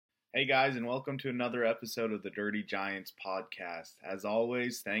Hey guys, and welcome to another episode of the Dirty Giants podcast. As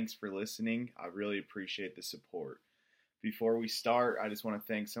always, thanks for listening. I really appreciate the support. Before we start, I just want to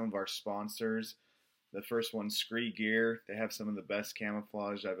thank some of our sponsors. The first one's Scree Gear. They have some of the best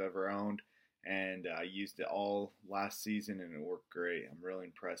camouflage I've ever owned, and I used it all last season and it worked great. I'm really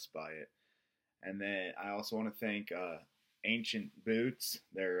impressed by it. And then I also want to thank Ancient Boots.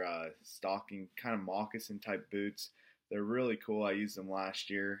 They're stocking kind of moccasin type boots. They're really cool. I used them last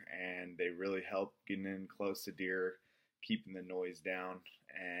year, and they really help getting in close to deer, keeping the noise down,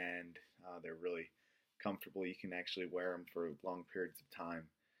 and they're really comfortable. You can actually wear them for long periods of time.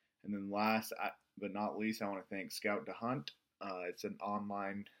 And then last but not least, I want to thank Scout to Hunt. It's an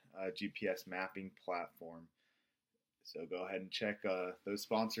online GPS mapping platform. So go ahead and check those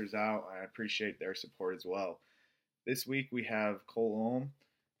sponsors out. I appreciate their support as well. This week we have Cole Ohm,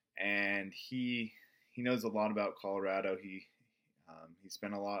 and he knows a lot about Colorado. He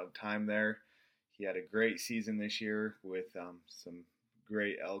spent a lot of time there. He had a great season this year with some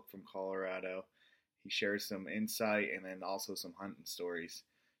great elk from Colorado. He shares some insight and then also some hunting stories.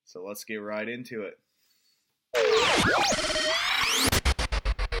 So let's get right into it.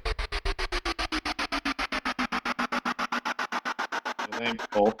 Thanks,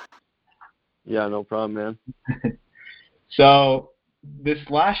 Cole. Yeah, no problem, man. So this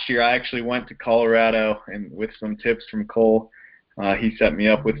last year, I actually went to Colorado and with some tips from Cole. He set me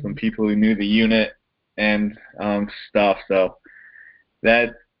up with some people who knew the unit and stuff. So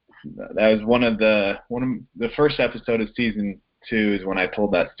that was one of the first episode of season 2 is when I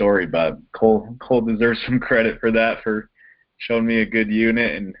told that story. But Cole deserves some credit for that, for showing me a good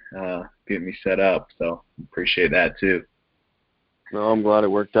unit and getting me set up. So appreciate that too. No, I'm glad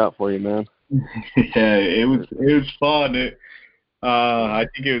it worked out for you, man. Yeah, it was fun. I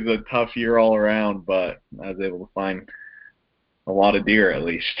think it was a tough year all around, but I was able to find a lot of deer at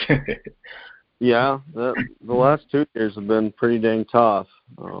least. Yeah, the last 2 years have been pretty dang tough.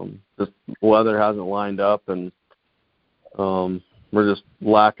 Just weather hasn't lined up, and we're just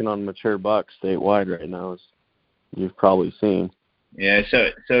lacking on mature bucks statewide right now, as you've probably seen. Yeah,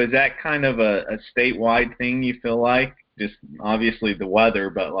 so is that kind of a statewide thing, you feel like? Just obviously the weather,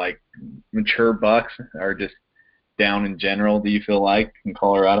 but like mature bucks are just down in general, do you feel like, in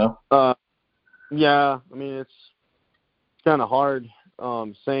Colorado? Yeah, I mean, it's kind of hard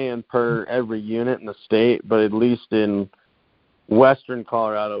saying per every unit in the state, but at least in western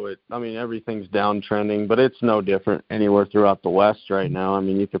Colorado, everything's downtrending, but it's no different anywhere throughout the west right now. I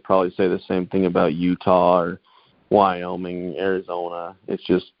mean, you could probably say the same thing about Utah or Wyoming, Arizona. It's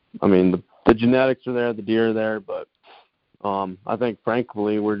just, the genetics are there, the deer are there, but I think,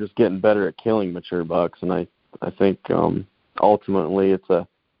 frankly, we're just getting better at killing mature bucks, and I think ultimately it's a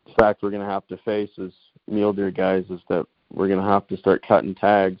fact we're going to have to face as mule deer guys, is that we're going to have to start cutting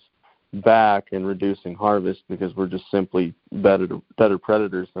tags back and reducing harvest because we're just simply better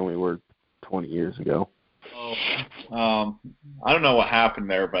predators than we were 20 years ago. I don't know what happened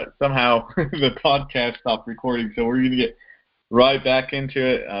there, but somehow the podcast stopped recording, so we're going to get right back into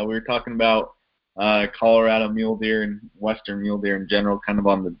it. We were talking about Colorado mule deer and western mule deer in general, kind of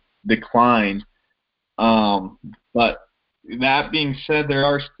on the decline. But that being said, there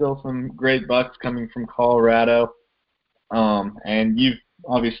are still some great bucks coming from Colorado, and you've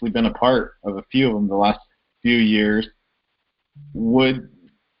obviously been a part of a few of them the last few years. What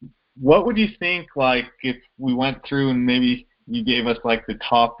would you think, like, if we went through and maybe you gave us like the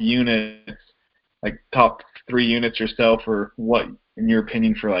top units, like top 3 units or so for what, in your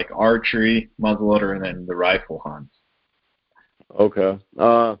opinion, for like archery, muzzleloader, and then the rifle hunts? Okay.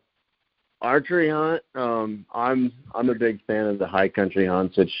 Archery hunt, I'm a big fan of the high country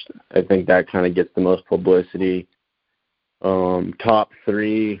hunts, which I think that kind of gets the most publicity. Top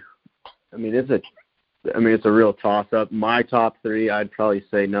 3, it's a real toss-up. My top 3, I'd probably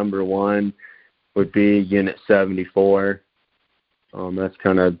say number 1 would be Unit 74. That's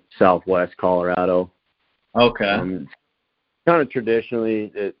kind of southwest Colorado. Okay. Kind of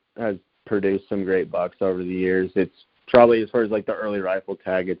traditionally, it has produced some great bucks over the years. It's probably, as far as like the early rifle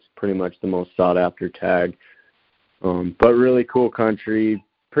tag, it's pretty much the most sought-after tag. But really cool country,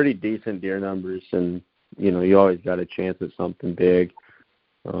 pretty decent deer numbers, and you always got a chance at something big.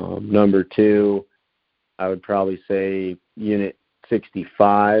 Number 2, I would probably say Unit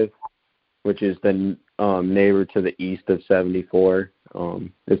 65, which is the neighbor to the east of 74.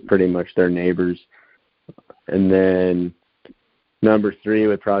 It's pretty much their neighbors. And then number 3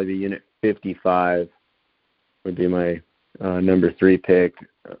 would probably be Unit 55, would be my number 3 pick.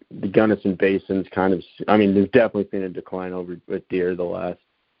 The Gunnison Basin's there's definitely been a decline over with deer the last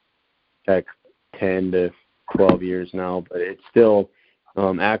 10 to 12 years now, but it's still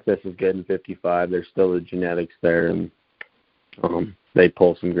Access is good in 55. There's still the genetics there, and they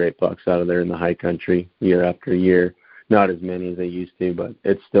pull some great bucks out of there in the high country year after year. Not as many as they used to, but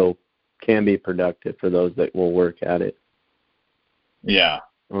it still can be productive for those that will work at it. Yeah.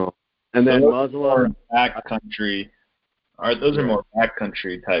 And then muzzleloader backcountry. Those are more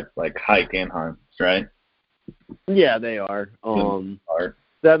backcountry type, like hike and hunts, right? Yeah, they are.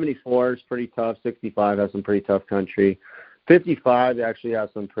 74 is pretty tough. 65 has some pretty tough country. 55 actually has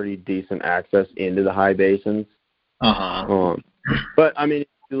some pretty decent access into the high basins. But I mean, if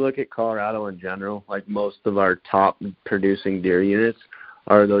you look at Colorado in general, like most of our top producing deer units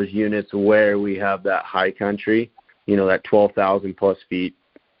are those units where we have that high country, that 12,000 plus feet,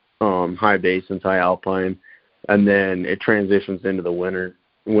 high basins, high alpine, and then it transitions into the winter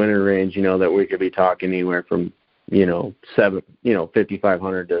range, that we could be talking anywhere from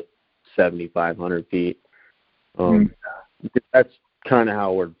 5,500 to 7,500 feet. That's kind of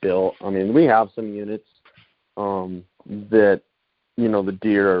how we're built. I mean, we have some units that the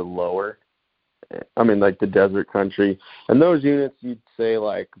deer are lower. I mean, like the desert country, and those units you'd say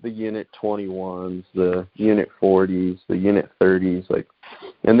like the unit 21s, the unit 40s, the unit 30s,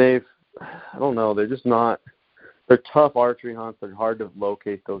 and I don't know, they're just not. They're tough archery hunts. They're hard to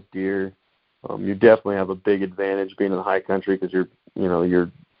locate those deer. You definitely have a big advantage being in the high country because you're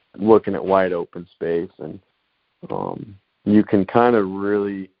looking at wide open space, and you can kind of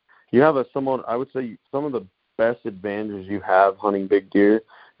really I would say some of the best advantages you have hunting big deer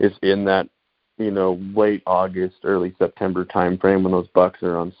is in that late August, early September time frame when those bucks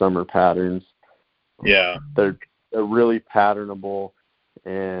are on summer patterns. Yeah, they're really patternable,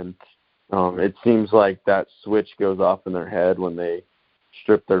 and it seems like that switch goes off in their head when they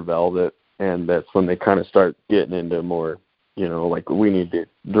strip their velvet, and that's when they kind of start getting into more, like we need to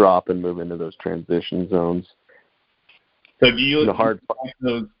drop and move into those transition zones. So do you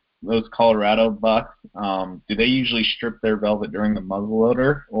those Colorado bucks, do they usually strip their velvet during the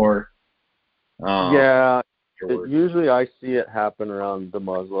muzzleloader, or? Usually I see it happen around the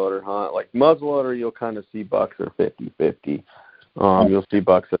muzzleloader hunt. Like muzzleloader, you'll kind of see bucks are 50-50. You'll see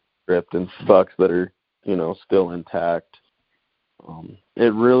bucks that are stripped and bucks that are, still intact.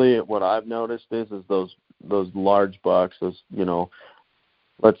 It really, what I've noticed is those large bucks, those,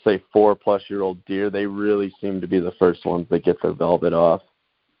 let's say 4+ year old deer, they really seem to be the first ones that get their velvet off.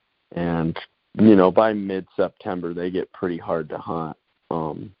 And, by mid-September, they get pretty hard to hunt.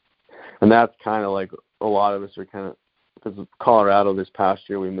 And that's kind of like a lot of us are kind of, because of Colorado this past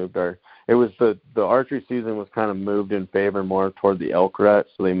year, we moved the archery season was kind of moved in favor more toward the elk rut.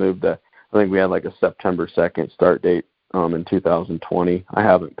 So they moved I think we had like a September 2nd start date in 2020. I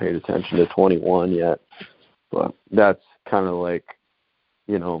haven't paid attention to 21 yet, but that's kind of like,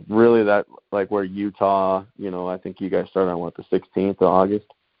 really that, like where Utah, I think you guys start on the 16th of August.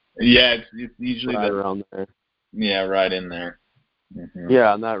 Yeah, it's usually right around there. Yeah, right in there. Mm-hmm.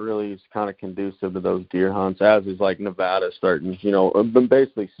 Yeah, and that really is kind of conducive to those deer hunts, as is like Nevada starting,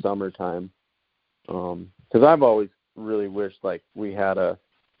 basically summertime. Because I've always really wished like we had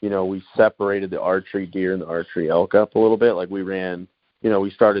we separated the archery deer and the archery elk up a little bit. Like we ran,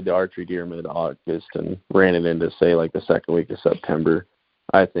 we started the archery deer mid-August and ran it into, say, like the second week of September,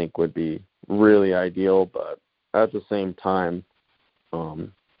 I think would be really ideal. But at the same time,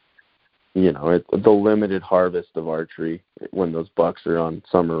 it's the limited harvest of archery when those bucks are on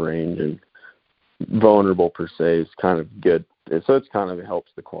summer range and vulnerable per se is kind of good. So it's kind of, it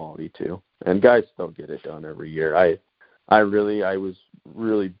helps the quality too. And guys still get it done every year. I was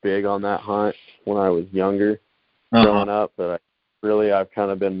really big on that hunt when I was younger, growing up, but I've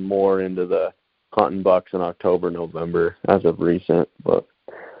kind of been more into the hunting bucks in October, November as of recent, but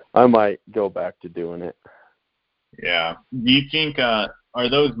I might go back to doing it. Yeah. Do you think, are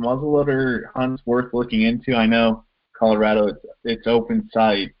those muzzleloader hunts worth looking into? I know Colorado, it's open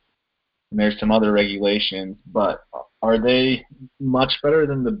site, and there's some other regulations, but are they much better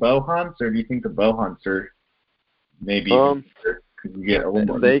than the bow hunts, or do you think the bow hunts are maybe even better because you get a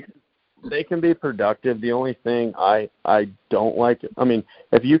little more? They can be productive. The only thing I don't like, I mean,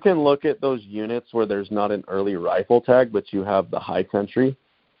 if you can look at those units where there's not an early rifle tag, but you have the high country,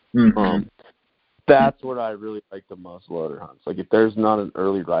 that's what I really like the muzzleloader hunts. Like if there's not an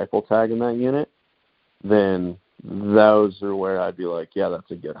early rifle tag in that unit, then those are where I'd be like, yeah,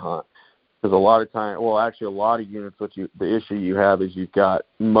 that's a good hunt. Because a lot of time, well, actually a lot of units, the issue you have is you've got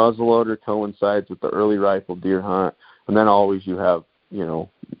muzzleloader coincides with the early rifle deer hunt, and then always you have,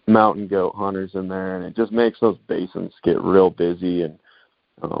 mountain goat hunters in there, and it just makes those basins get real busy. And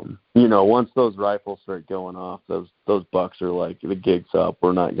once those rifles start going off, those bucks are like, the gig's up.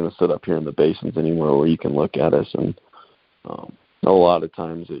 We're not going to sit up here in the basins anymore where you can look at us. And a lot of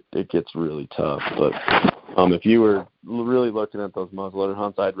times it gets really tough. But if you were really looking at those muzzleloader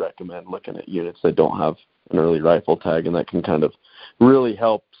hunts, I'd recommend looking at units that don't have an early rifle tag, and that can kind of really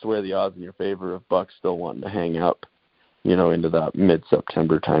help sway the odds in your favor of bucks still wanting to hang up, into that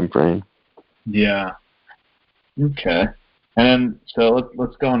mid-September time frame. Yeah. Okay. And so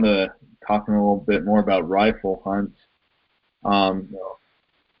let's go into talking a little bit more about rifle hunts.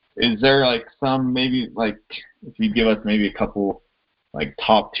 Is there some maybe if you give us maybe a couple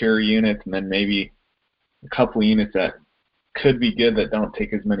top tier units, and then maybe a couple units that could be good that don't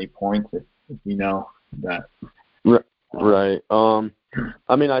take as many points, if you know that. Right. I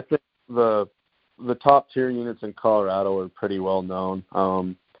think the top tier units in Colorado are pretty well known.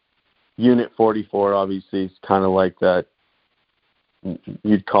 Unit 44 obviously is kind of like that.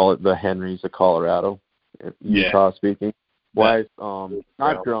 You'd call it the Henrys of Colorado, Utah speaking. I've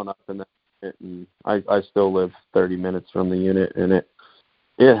grown up in that unit, and I still live 30 minutes from the unit, and it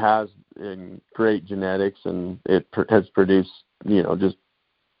has great genetics, and it has produced,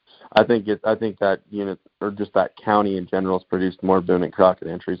 I think that unit, or just that county in general, has produced more Boone and Crockett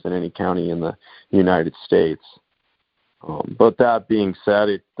entries than any county in the United States. But that being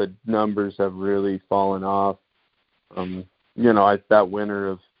said, the numbers have really fallen off. That winter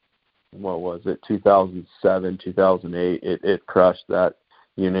of, 2007, 2008, it crushed that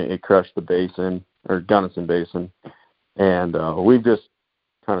unit. It crushed the basin, or Gunnison Basin. And we've just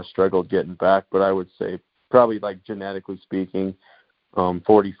kind of struggled getting back. But I would say probably genetically speaking,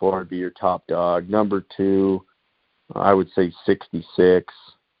 44 would be your top dog. Number 2, I would say 66.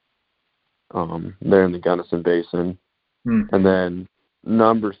 They're in the Gunnison Basin. And then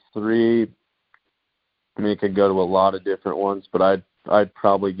number 3, it could go to a lot of different ones, but I'd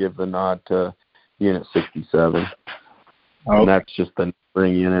probably give the nod to Unit 67. And that's just the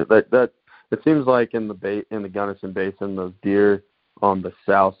numbering unit. That it seems like in the Gunnison Basin, those deer on the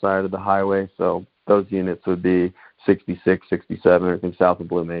south side of the highway, so those units would be 66, 67, everything south of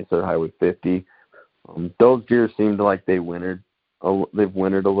Blue Mesa, Highway 50. Those deer seem to they've wintered a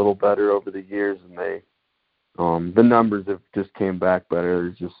little better over the years, and the numbers have just came back better.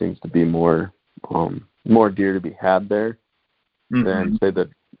 There just seems to be more deer to be had there than, say,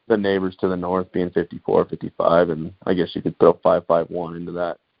 the neighbors to the north being 54, 55, and I guess you could throw 551 into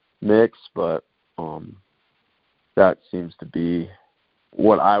that mix, but that seems to be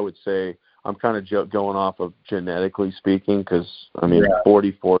what I would say. I'm kind of going off of genetically speaking, because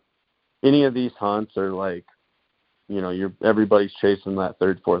 44. Any of these hunts are everybody's chasing that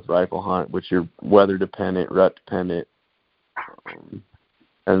 3rd, 4th rifle hunt, which you're weather dependent, rut dependent,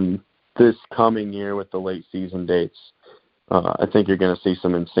 and this coming year with the late season dates, I think you're going to see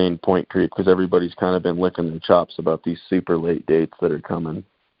some insane point creep, because everybody's kind of been licking their chops about these super late dates that are coming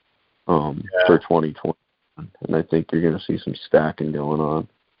for 2020, and I think you're going to see some stacking going on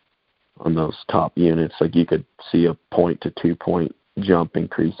those top units. You could see a 1 to 2 point jump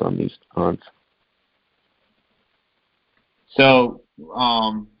increase on these hunts. So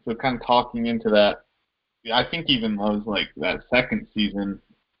kind of talking into that, I think even those that 2nd season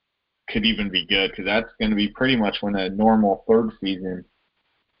could even be good, because that's going to be pretty much when a normal 3rd season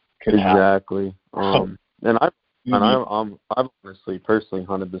could happen. And I've honestly personally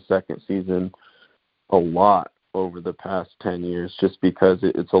hunted the 2nd season a lot over the past 10 years, just because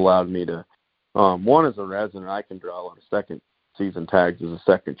it's allowed me to, one, as a resident, I can draw a lot of 2nd season tags as a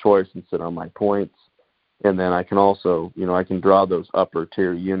second choice and sit on my points. And then I can also, I can draw those upper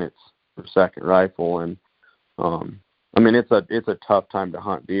tier units for 2nd rifle. And, it's a tough time to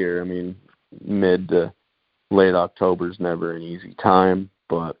hunt deer. Mid to late October is never an easy time,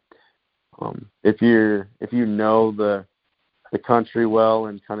 but if you know the country well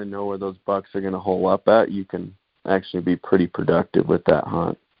and kind of know where those bucks are going to hole up at, you can actually be pretty productive with that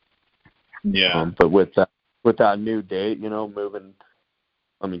hunt. Yeah. But with that new date, moving,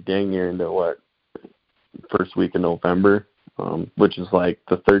 dang near into first week of November, which is the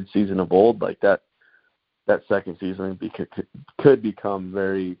 3rd season of old, that 2nd season could become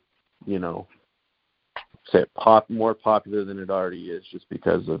very, more popular than it already is, just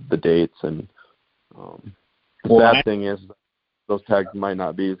because of the dates. And the bad thing is those tags might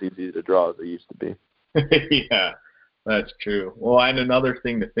not be as easy to draw as they used to be. Yeah, that's true. Well, and another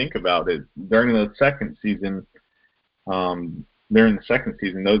thing to think about is during the 2nd season,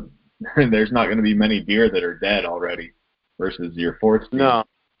 those there's not going to be many deer that are dead already, versus your 4th season. No.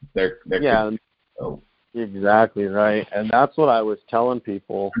 Yeah. Exactly right. And that's what I was telling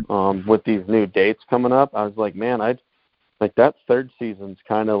people with these new dates coming up. I was like, man, that 3rd season's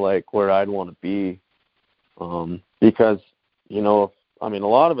kind of where I'd want to be, because a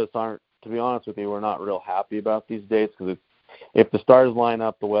lot of us aren't, to be honest with you, we're not real happy about these dates, because if the stars line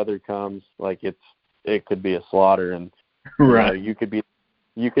up, the weather comes, like it could be a slaughter, and right. you could be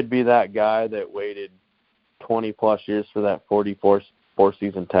that guy that waited 20 plus years for that 44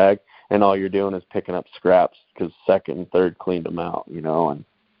 season tag, and all you're doing is picking up scraps because second and third cleaned them out, and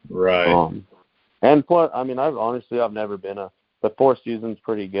right. And plus, I mean, I've never been the 4 season's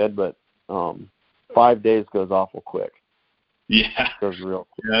pretty good, but 5 days goes awful quick. Yeah. It goes real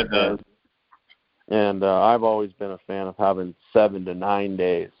quick. Yeah, it does. And I've always been a fan of having 7 to 9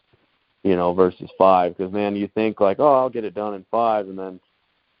 days, versus 5. Because, man, you think like, oh, I'll get it done in 5, and then,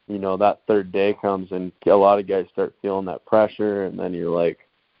 that third day comes, and a lot of guys start feeling that pressure, and then you're like,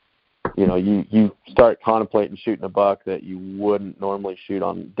 you start contemplating shooting a buck that you wouldn't normally shoot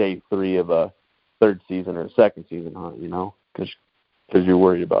on day 3 of a third season or second season hunt, because you're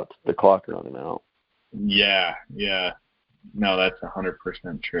worried about the clock running out. Yeah. No, that's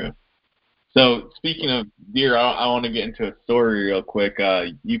 100% true. So speaking of deer, I want to get into a story real quick.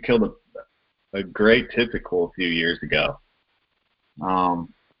 You killed a great typical a few years ago.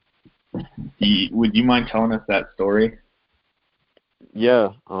 Would you mind telling us that story?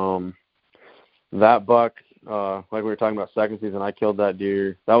 Yeah. That buck, like we were talking about second season, I killed that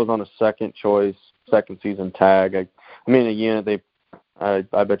deer. That was on a second choice, second season tag. I mean, a unit, I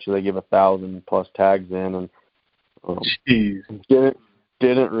bet you they give 1,000 plus tags in, and Jeez.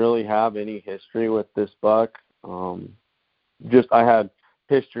 Didn't really have any history with this buck. I had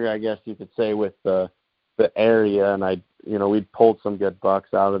history, I guess you could say, with the area, and we'd pulled some good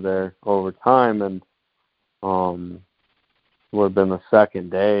bucks out of there over time, and would have been the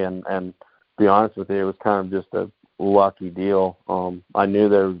second day, and to be honest with you, it was kind of just a lucky deal. I knew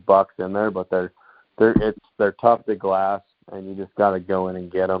there was bucks in there, but they're tough to glass, and you just got to go in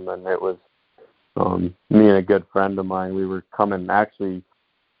and get them. And it was me and a good friend of mine. We were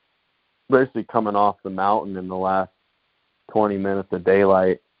basically coming off the mountain in the last 20 minutes of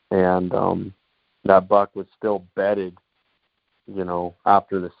daylight, and that buck was still bedded,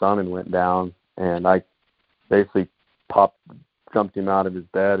 after the sun went down, and I basically jumped him out of his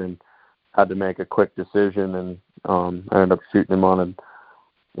bed and had to make a quick decision, and I ended up shooting him on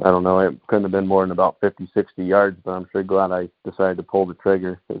I don't know, it couldn't have been more than about 50, 60 yards, but I'm sure glad I decided to pull the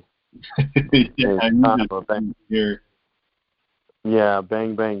trigger. Yeah,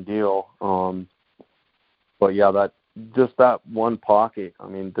 bang, bang deal. But yeah, that one pocket, I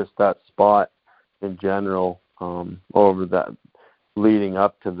mean, just that spot in general, over that, leading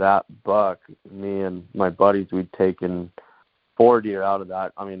up to that buck, me and my buddies, we'd taken 4 deer out of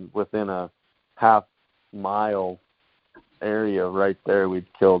that. I mean, within a half-mile area right there, we'd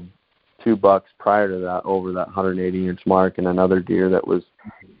killed 2 bucks prior to that over that 180-inch mark, and another deer that was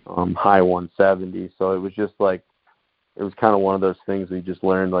high 170. So it was just like, it was kind of one of those things we just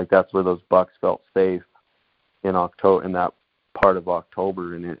learned, like that's where those bucks felt safe in October, in that part of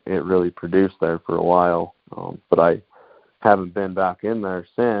October, and it really produced there for a while. But I haven't been back in there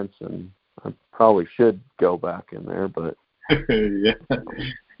since, and I probably should go back in there, but yeah,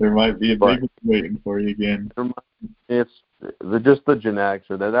 there might be a big one waiting for you again. It's just the genetics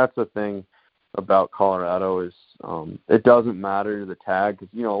are there. That's the thing about Colorado is it doesn't matter the tag,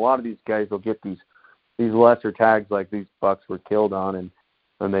 because a lot of these guys will get these lesser tags like these bucks were killed on,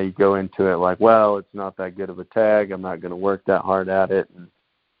 and they go into it like, well, it's not that good of a tag, I'm not going to work that hard at it. And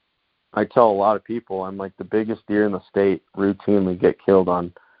I tell a lot of people, I'm like, the biggest deer in the state routinely get killed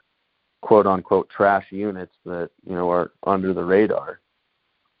on quote unquote trash units that are under the radar.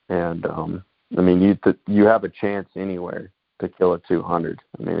 And I mean, you have a chance anywhere to kill a 200.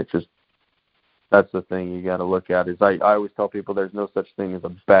 I mean, it's just, that's the thing you got to look at. Is I always tell people there's no such thing as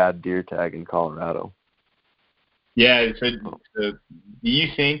a bad deer tag in Colorado. Yeah. So do you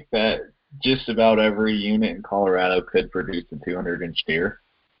think that just about every unit in Colorado could produce a 200-inch deer?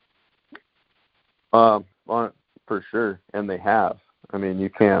 For sure, and they have. I mean, you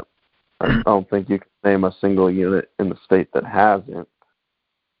can't. I don't think you can name a single unit in the state that hasn't.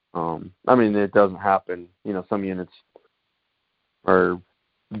 I mean, it doesn't happen. Some units are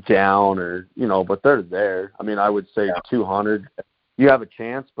down, or but they're there. I mean, I would say 200. You have a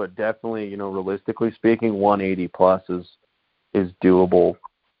chance, but definitely, realistically speaking, 180 plus is doable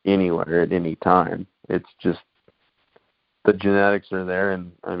anywhere at any time. It's just the genetics are there,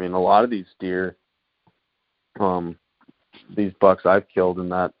 and I mean, a lot of these deer, these bucks I've killed in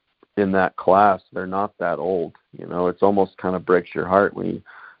that class, they're not that old. It's almost kind of breaks your heart when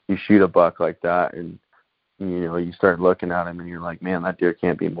you shoot a buck like that, and you start looking at him and you're like, man, that deer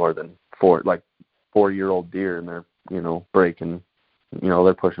can't be more than 4-year-old deer, and they're breaking,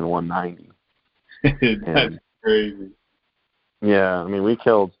 they're pushing 190. That's crazy. Yeah, I mean, we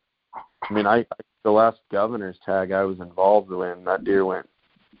killed. I mean, I governor's tag I was involved in, that deer went,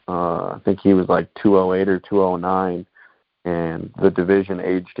 I think he was like 208 or 209, and the division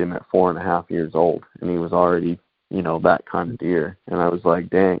aged him at 4.5 years old, and he was already, that kind of deer. And I was like,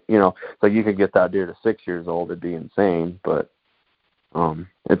 dang, it's like you could get that deer to 6 years old, it'd be insane, but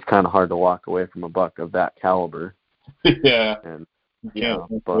it's kind of hard to walk away from a buck of that caliber. Yeah. And walk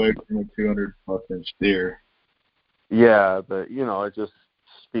away from a 200+ inch deer. Yeah, but it just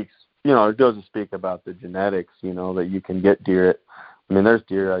speaks, it goes to speak about the genetics, that you can get deer at. I mean, there's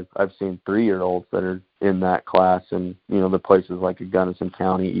deer I've seen 3-year-olds that are in that class, and the places like Gunnison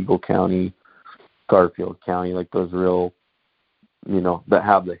County, Eagle County, Garfield County, like those real, that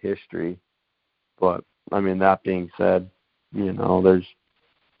have the history. But I mean, that being said, there's,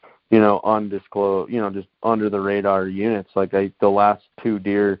 undisclosed, just under the radar units. Like the last 2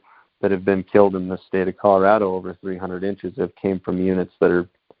 deer that have been killed in the state of Colorado over 300 inches have came from units that are,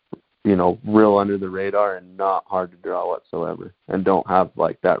 real under the radar and not hard to draw whatsoever, and don't have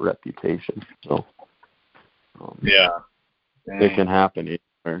like that reputation. So yeah, it can happen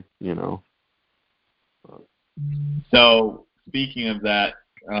anywhere, So speaking of that,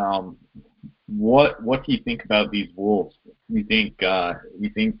 what do you think about these wolves? You think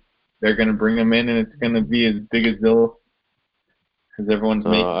they're going to bring them in and it's going to be as big as they'll, as everyone's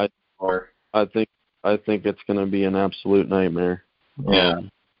making? I think it's going to be an absolute nightmare. Yeah.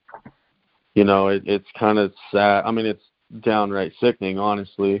 It's kind of sad. I mean, it's downright sickening,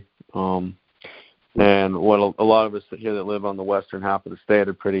 honestly. And what a lot of us here that live on the western half of the state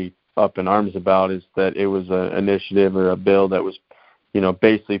are pretty up in arms about is that it was an initiative or a bill that was,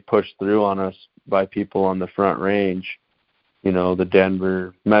 basically pushed through on us by people on the Front Range, the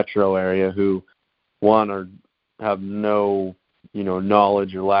Denver metro area, who, have no,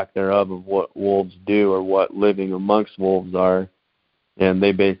 knowledge or lack thereof of what wolves do or what living amongst wolves are. And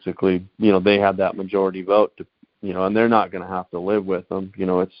they basically, they had that majority vote to, and they're not going to have to live with them.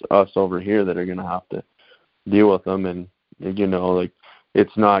 It's us over here that are going to have to deal with them. And, like,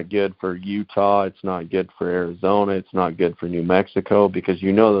 it's not good for Utah. It's not good for Arizona. It's not good for New Mexico, because,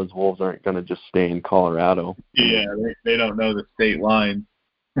 those wolves aren't going to just stay in Colorado. Yeah, they don't know the state line.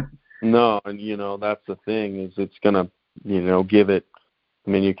 No, and, that's the thing, is it's going to, give it. I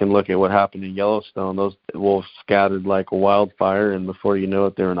mean, you can look at what happened in Yellowstone. Those wolves scattered like a wildfire, and before you know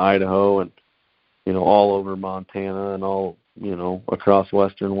it, they're in Idaho and, all over Montana and all, across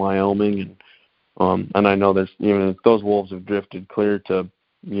western Wyoming. And I know there's, those wolves have drifted clear to,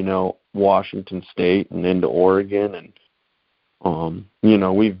 Washington State and into Oregon. And,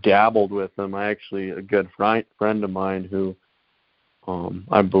 we've dabbled with them. A good friend of mine who,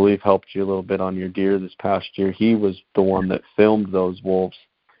 I believe helped you a little bit on your deer this past year. He was the one that filmed those wolves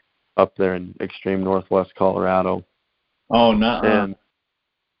up there in extreme northwest Colorado. Oh, no. And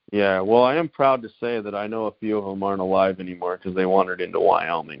yeah, well, I am proud to say that I know a few of them aren't alive anymore because they wandered into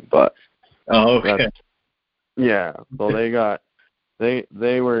Wyoming. But okay. Yeah, so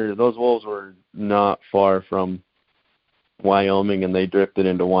those wolves were not far from Wyoming, and they drifted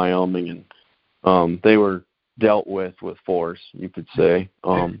into Wyoming, and they were dealt with force, you could say,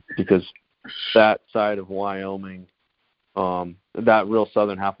 because that side of Wyoming, that real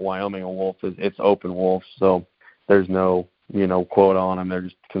southern half of Wyoming, a wolf it's open wolf, so there's no quota on them. They're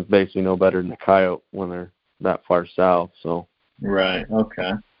just basically no better than a coyote when they're that far south. So right,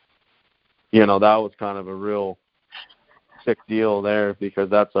 okay, that was kind of a real sick deal there, because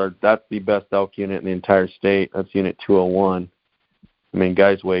that's the best elk unit in the entire state. That's Unit 201. I mean,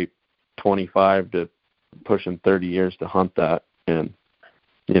 guys wait 25 to pushing 30 years to hunt that, and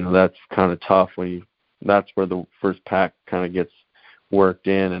that's kind of tough that's where the first pack kind of gets worked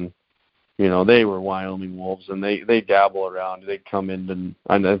in. And they were Wyoming wolves, and they dabble around. They come in,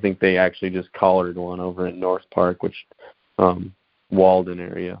 and I think they actually just collared one over in North Park, which Walden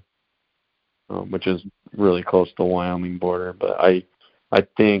area, which is really close to the Wyoming border. But I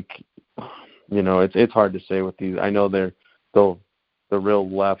think it's hard to say with these. I know they're the real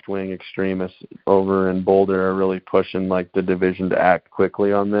left-wing extremists over in Boulder are really pushing like the division to act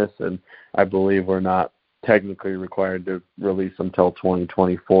quickly on this, and I believe we're not technically required to release them till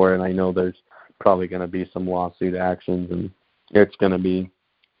 2024. And I know there's probably going to be some lawsuit actions, and it's going to be,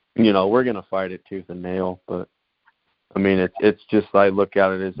 we're going to fight it tooth and nail. But I mean, it's just, I look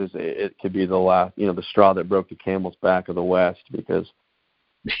at it as it could be the last, the straw that broke the camel's back of the West, because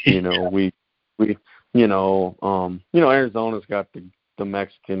Arizona's got the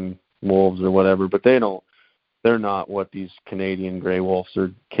Mexican wolves or whatever, but they're not what these Canadian gray wolves are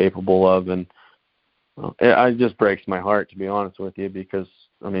capable of. And it just breaks my heart, to be honest with you, because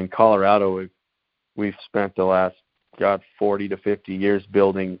I mean, Colorado, we've spent the last 40 to 50 years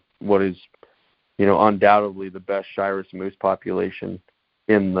building what is undoubtedly the best Shiras moose population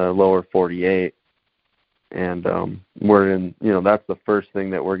in the lower 48. And we're in, that's the first thing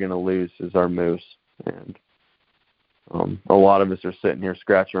that we're going to lose is our moose. And a lot of us are sitting here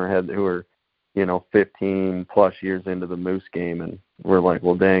scratching our head who are, 15 plus years into the moose game. And we're like,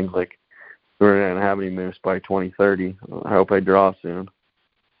 well, dang, like we're not going to have any moose by 2030. I hope I draw soon.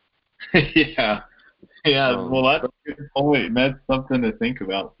 Yeah. Well, that's a good point. That's something to think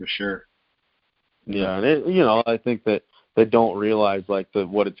about for sure. Yeah. And I think that they don't realize like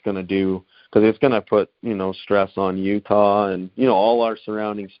what it's going to do, because it's going to put, stress on Utah and, all our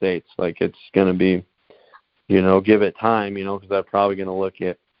surrounding states. Like it's going to be, give it time, because they're probably going to look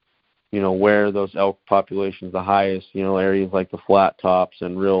at, where those elk populations the highest, areas like the flat tops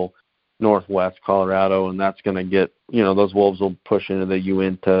and real northwest Colorado. And that's going to get, those wolves will push into the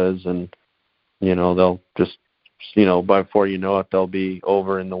Uintas and, they'll just, before you know it, they'll be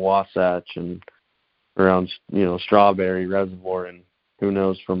over in the Wasatch and around, Strawberry Reservoir, and who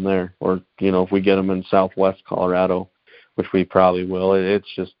knows from there. Or, if we get them in southwest Colorado, which we probably will, it's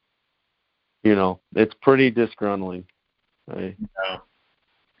just, it's pretty disgruntling.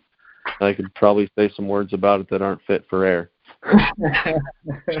 I could probably say some words about it that aren't fit for air.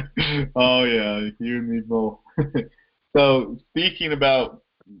 Oh, yeah, you and me both. So, speaking about,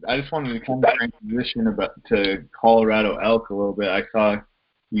 I just wanted to kind of transition to Colorado elk a little bit. I saw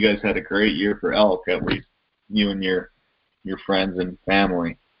you guys had a great year for elk, at least you and your friends and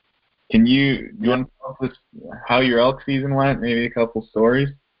family. Do you want to tell us how your elk season went? Maybe a couple stories?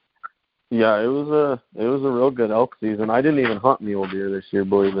 Yeah, it was a real good elk season. I didn't even hunt mule deer this year,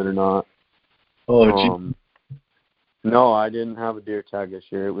 believe it or not. Oh, no, I didn't have a deer tag this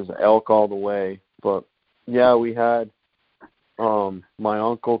year. It was elk all the way. But yeah, we had my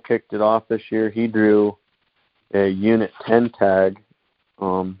uncle kicked it off this year. He drew a Unit 10 tag,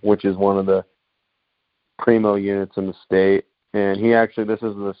 which is one of the primo units in the state. And he actually, this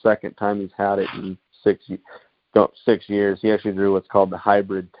is the second time he's had it in 6 years. He actually drew what's called the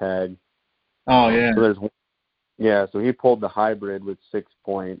hybrid tag. Oh, yeah. So he pulled the hybrid with 6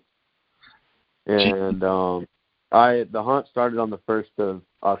 points. And the hunt started on the 1st of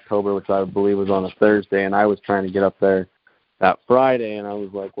October, which I believe was on a Thursday, and I was trying to get up there that Friday, and I was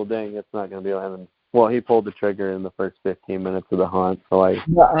like, well, dang, it's not going to be able to. Well, he pulled the trigger in the first 15 minutes of the hunt, so I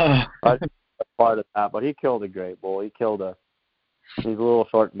part of that. But he killed a great bull. He's a little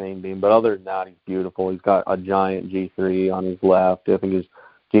short main beam, but other than that, he's beautiful. He's got a giant G3 on his left. I think his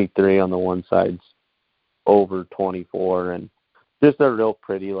G3 on the one side's over 24, and just a real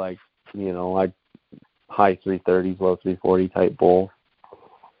pretty, like high 330s, low 340 type bull.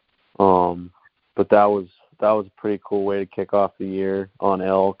 But that was a pretty cool way to kick off the year on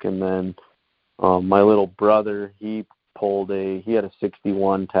elk. And then my little brother, he had a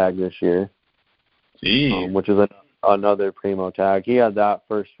 61 tag this year, which is another primo tag. He had that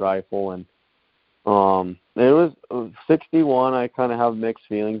first rifle, and it was 61. I kind of have mixed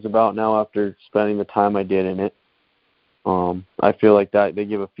feelings about now after spending the time I did in it. I feel like that they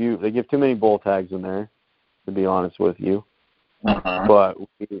give too many bull tags in there, to be honest with you. Uh-huh. But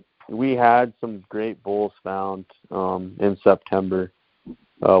we had some great bulls found in September.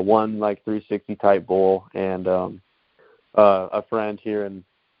 One like 360 type bull, and a friend here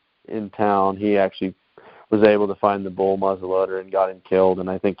in town, he actually was able to find the bull muzzleloader and got him killed, and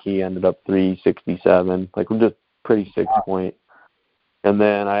I think he ended up 367, like just pretty 6 point. And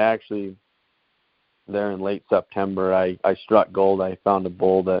then I actually, there in late September, I struck gold. I found a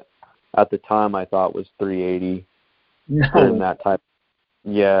bull that at the time I thought was 380. And that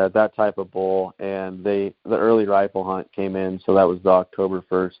type of bull. And the early rifle hunt came in, so that was the October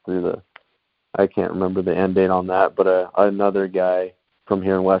 1st through I can't remember the end date on that, but another guy from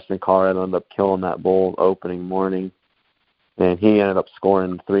here in Western Colorado ended up killing that bull opening morning, and he ended up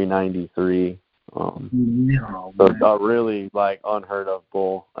scoring 393. So a really unheard of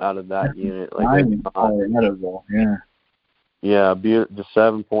bull out of that unit. Just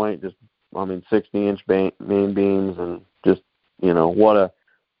 7 point, 60-inch main beams, and just what a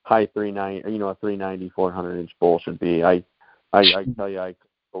high 390, a 390 400-inch bull should be. I tell you, I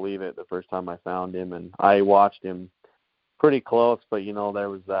couldn't believe it the first time I found him, and I watched him pretty close, but there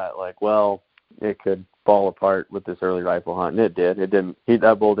was that it could fall apart with this early rifle hunt, and it did. It didn't.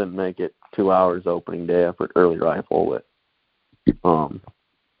 That bull didn't make it 2 hours opening day for early rifle.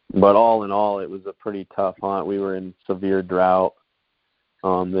 But all in all, it was a pretty tough hunt. We were in severe drought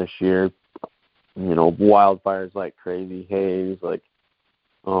this year. Wildfires like crazy, haze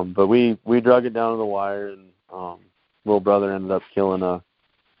but we drug it down to the wire, and little brother ended up killing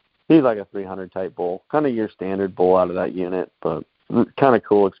he's like a 300 type bull, kind of your standard bull out of that unit, but kind of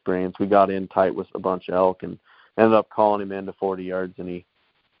cool experience. We got in tight with a bunch of elk and ended up calling him into 40 yards, and he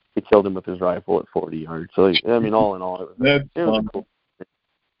killed him with his rifle at 40 yards. So, I mean, all in all, it was a cool experience.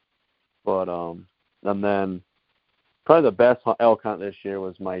 But, and then probably the best elk hunt this year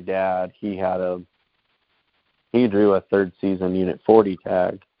was my dad. He drew a third season Unit 40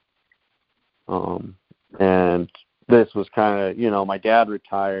 tag. And this was kind of, my dad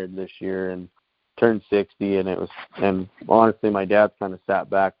retired this year and turned 60, and honestly, my dad kind of sat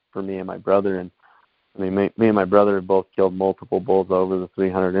back for me and my brother, and I mean, me and my brother have both killed multiple bulls over the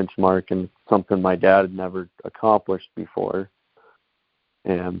 300-inch mark, and something my dad had never accomplished before.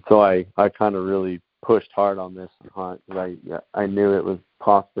 And so I kind of really pushed hard on this hunt, because I knew it was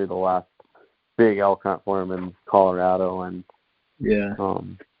possibly the last big elk hunt for him in Colorado, and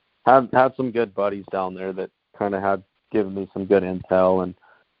had some good buddies down there that kind of had given me some good intel,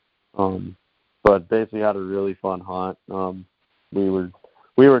 and but basically had a really fun hunt. We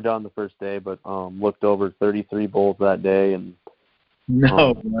were done the first day, but looked over 33 bulls that day, and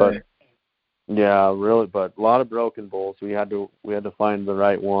way. Yeah, really, but a lot of broken bulls. We had to find the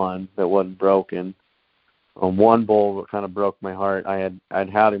right one that wasn't broken. One bull kind of broke my heart. I'd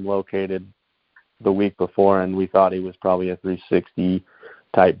had him located the week before, and we thought he was probably a 360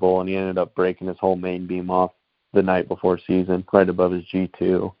 type bull, and he ended up breaking his whole main beam off the night before season, right above his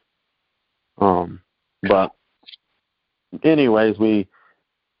G2. But anyways,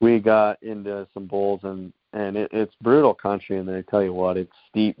 we got into some bulls, and it's brutal country in there. I tell you what, it's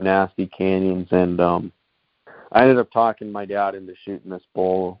steep, nasty canyons, and I ended up talking my dad into shooting this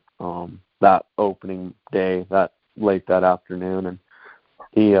bull that opening day, that late that afternoon, and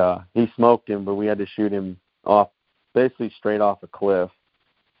he smoked him, but we had to shoot him off, basically straight off a cliff.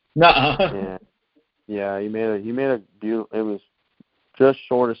 And, yeah, he made a beautiful. It was just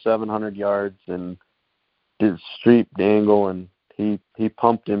short of 700 yards and did street angle, and he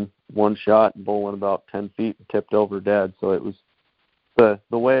pumped him one shot, and bull went about 10 feet and tipped over dead. So it was the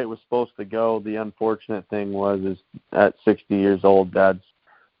way it was supposed to go. The unfortunate thing is at 60 years old, Dad's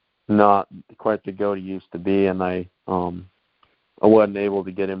not quite the goat he used to be, and I wasn't able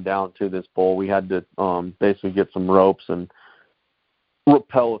to get him down to this bull. We had to basically get some ropes and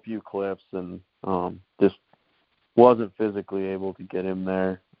rappel a few cliffs, and just wasn't physically able to get him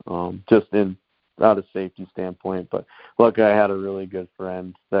there, just out of safety standpoint. But luckily, I had a really good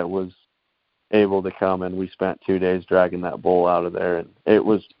friend that was able to come, and we spent 2 days dragging that bull out of there, and it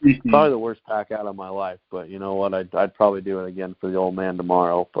was probably the worst pack out of my life. But you know what? I'd probably do it again for the old man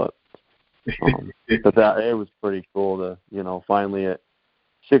tomorrow. But but it was pretty cool to finally at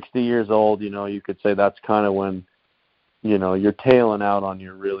 60 years old, you could say that's kind of when you're tailing out on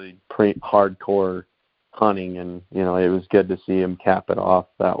your really hardcore hunting, and it was good to see him cap it off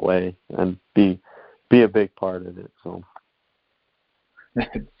that way and be a big part of it. So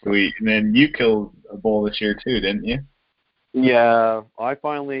that's sweet. And then you killed a bull this year too, didn't you? Yeah, I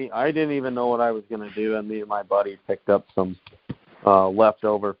didn't even know what I was going to do, and me and my buddy picked up some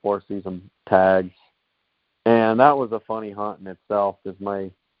leftover 4-season tags, and that was a funny hunt in itself. Because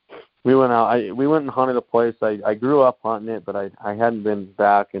we went and hunted a place. I grew up hunting it, but I hadn't been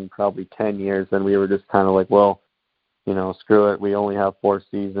back in probably 10 years, and we were just kind of like, well, screw it. We only have 4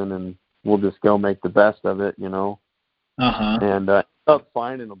 season, and we'll just go make the best of it, And ended up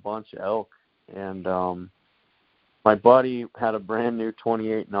finding a bunch of elk, and my buddy had a brand new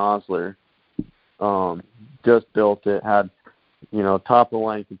 28 Nosler, just built it, had top of the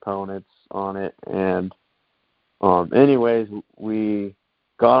line components on it, and anyways, we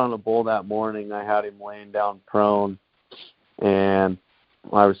got on a bull that morning. I had him laying down prone, and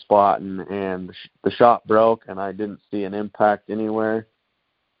I was spotting, and the shot broke, and I didn't see an impact anywhere.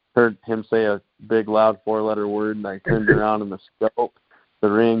 Heard him say a big, loud 4-letter word, and I turned around, and the scope, the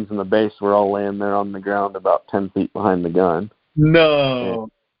rings, and the base were all laying there on the ground about 10 feet behind the gun. No.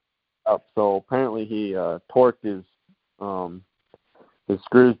 So apparently he torqued his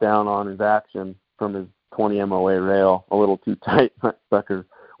screws down on his action from his 20 MOA rail a little too tight, that sucker.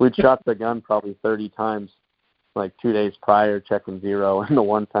 We'd shot the gun probably 30 times, like 2 days prior, checking zero, and the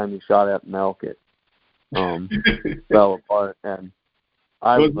one time he shot at an elk, it fell apart. And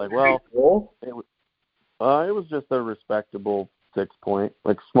I was like, well, it was just a respectable 6-point,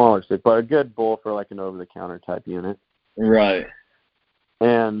 like smaller 6, but a good bull for like an over-the-counter type unit. Right.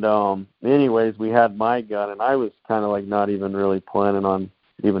 And anyways, we had my gun, and I was kind of like not even really planning on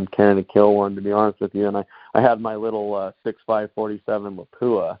even caring to kill one, to be honest with you. And I had my little 6.5 47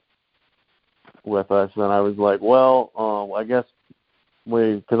 Lapua with us, and I was like, well, I guess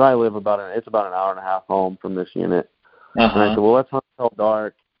because I live it's about an hour and a half home from this unit. And I said, well, let's hunt till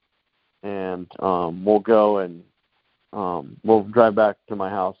dark, and we'll go and we'll drive back to my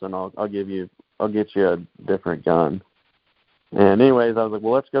house and I'll get you a different gun. And anyways, I was like,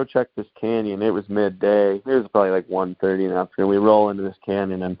 well, let's go check this canyon. It was midday. It was probably like 1:30 in the afternoon. We roll into this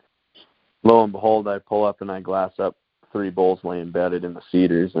canyon, and lo and behold, I pull up and I glass up 3 bulls laying bedded in the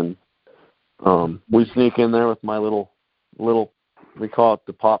cedars. And we sneak in there with my little, we call it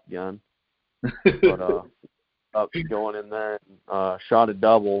the pop gun. But up going in there and shot a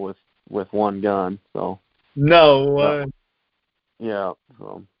double with one gun. So no way. Yeah,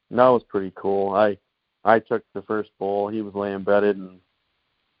 so that was pretty cool. I took the first bull. He was laying bedded and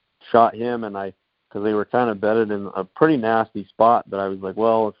shot him, and because they were kind of bedded in a pretty nasty spot, but I was like,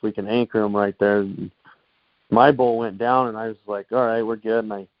 well, if we can anchor him right there. My bull went down, and I was like, all right, we're good.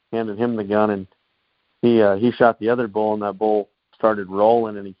 And I handed him the gun, and he shot the other bull, and that bull started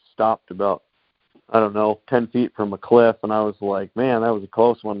rolling, and he stopped about, 10 feet from a cliff. And I was like, man, that was a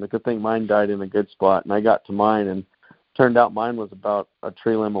close one. The good thing mine died in a good spot. And I got to mine, and turned out mine was about a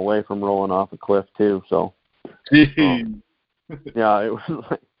tree limb away from rolling off a cliff too. So, yeah, it was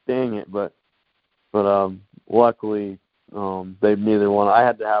like, dang it. But luckily, they neither one. I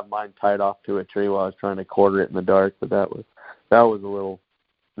had to have mine tied off to a tree while I was trying to quarter it in the dark. But that was a little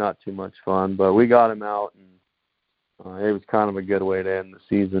not too much fun. But we got him out, and it was kind of a good way to end the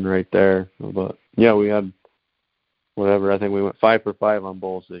season right there. But yeah, we had whatever. I think we went 5 for 5 on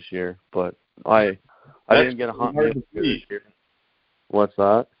bulls this year. But I didn't get a hunt this year. What's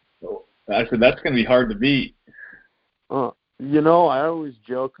that? I said that's going to be hard to beat. I always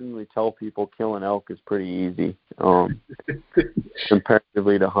jokingly tell people killing elk is pretty easy,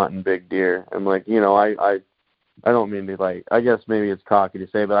 comparatively to hunting big deer. I'm like, I don't mean to I guess maybe it's cocky to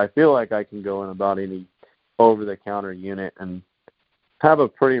say, but I feel like I can go in about any over-the-counter unit and have a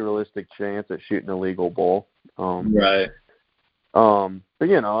pretty realistic chance at shooting a legal bull. Right. But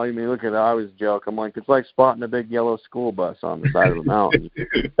look at it. I always joke. I'm like, it's like spotting a big yellow school bus on the side of the mountain.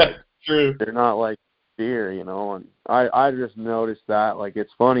 That's true. They're not like deer, and I just noticed that. Like,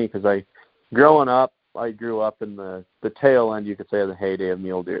 it's funny because growing up, I grew up in the tail end, you could say, of the heyday of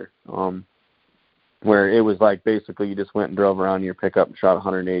mule deer, where it was like basically you just went and drove around in your pickup and shot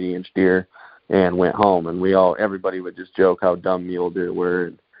 180-inch deer and went home, and everybody would just joke how dumb mule deer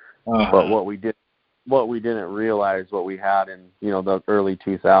were. But what we didn't realize, what we had in the early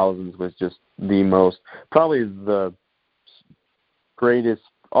 2000s was just probably the greatest,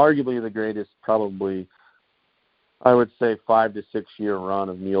 arguably the greatest, probably I would say 5 to 6 year run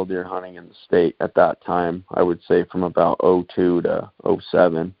of mule deer hunting in the state at that time. I would say from about 2002 to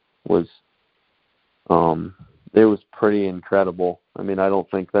 2007 was it was pretty incredible. I mean, I don't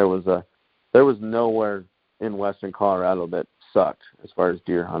think there was nowhere in western Colorado that sucked as far as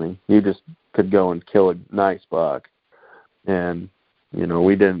deer hunting. You just could go and kill a nice buck, and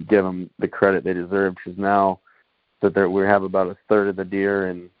we didn't give them the credit they deserved, because now that we have about a third of the deer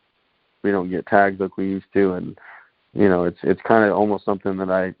and we don't get tags like we used to, and it's kind of almost something that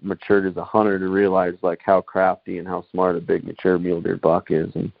I matured as a hunter to realize, like, how crafty and how smart a big mature mule deer buck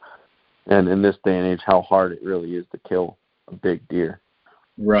is, and in this day and age how hard it really is to kill a big deer.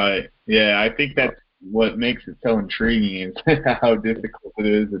 Right. Yeah, I think that's what makes it so intriguing is how difficult it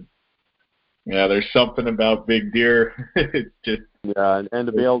is. And, there's something about big deer. It's just and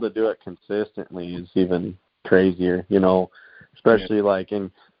to be able to do it consistently is even crazier. Especially like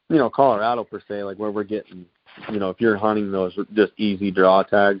in Colorado per se, like where we're getting, if you're hunting those just easy draw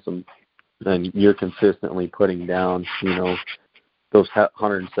tags, and then you're consistently putting down, those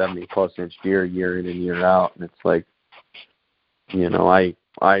 170 plus inch deer year in and year out, and it's like,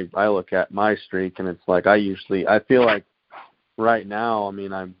 I look at my streak, and it's like I feel like right now, I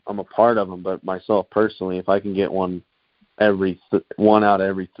mean, I'm a part of them, but myself personally, if I can get one out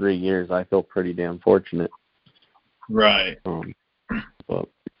every 3 years, I feel pretty damn fortunate. Right. But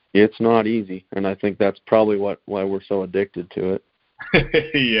it's not easy, and I think that's probably why we're so addicted to it.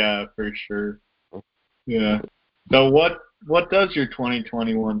 Yeah, for sure. Yeah. So what does your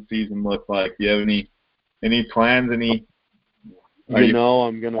 2021 season look like? Do you have any plans?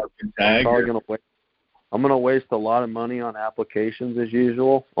 I'm gonna waste a lot of money on applications as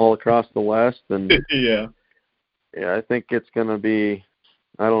usual all across the West, and yeah, I think it's gonna be,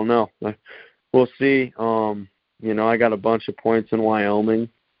 I don't know, we'll see. I got a bunch of points in Wyoming,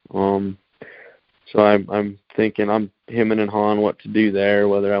 so I'm thinking, I'm hemming and hawing what to do there,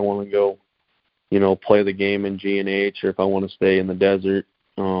 whether I want to go, play the game in G&H, or if I want to stay in the desert.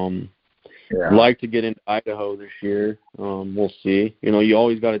 I'd like to get into Idaho this year. We'll see. You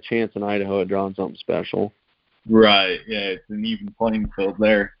always got a chance in Idaho at drawing something special. Right. Yeah, it's an even playing field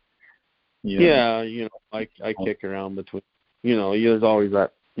there. Yeah, I kick around between, there's always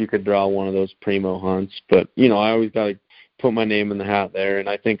that, you could draw one of those primo hunts. But, I always got to put my name in the hat there. And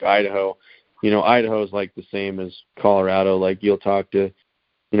I think Idaho, Idaho is like the same as Colorado. Like you'll talk to,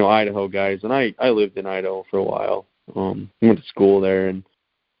 Idaho guys. And I lived in Idaho for a while. Went to school there, and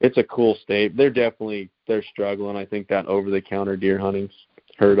it's a cool state. They're struggling. I think that over-the-counter deer hunting's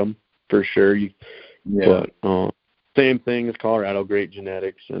hurt them for sure. But same thing as Colorado, great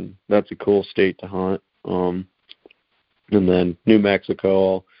genetics, and that's a cool state to hunt. And then New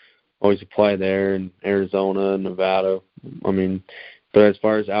Mexico, I'll always apply there, and Arizona, Nevada. But as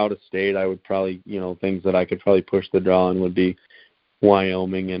far as out of state, I would probably, things that I could probably push the draw on would be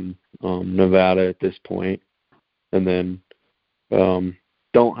Wyoming and Nevada at this point. And then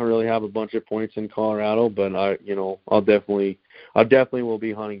don't really have a bunch of points in Colorado, but I'll definitely will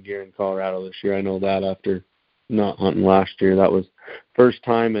be hunting deer in Colorado this year. I know that after not hunting last year. That was first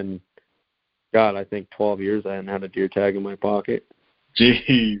time in, I think 12 years I hadn't had a deer tag in my pocket.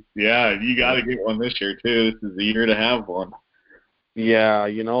 Jeez, yeah, you got to get one this year too. This is the year to have one. Yeah,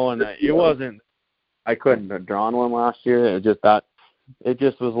 and it wasn't. I couldn't have drawn one last year. It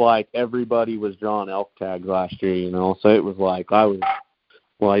just was like everybody was drawing elk tags last year, So it was like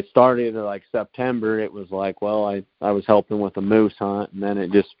I started at like September. It was like, I was helping with a moose hunt, and then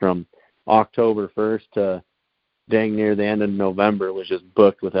it just from October 1st to dang near the end of November was just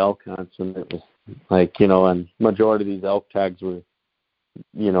booked with elk hunts, and it was like, and majority of these elk tags were,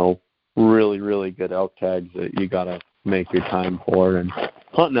 really, really good elk tags that you got to make your time for. And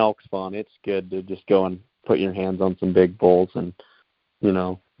hunting elk's fun. It's good to just go and put your hands on some big bulls, and,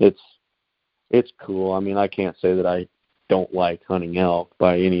 it's cool. I can't say that I don't like hunting elk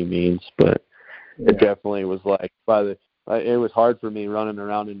by any means, but it definitely was like it was hard for me running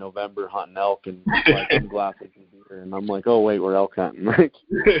around in November hunting elk and like I'm glassing deer, and I'm like, oh wait, we're elk hunting.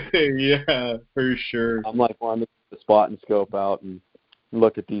 Yeah, for sure. I'm like, I'm the spot and scope out and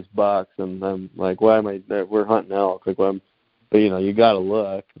look at these bucks, and I'm like, why am I there? We're hunting elk. Like, but you got to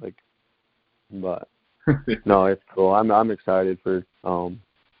look. Like, but no, it's cool. I'm excited for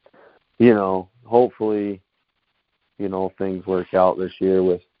hopefully, things work out this year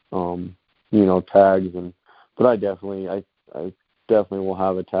with tags, but I definitely will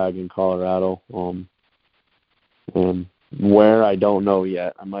have a tag in Colorado. And where, I don't know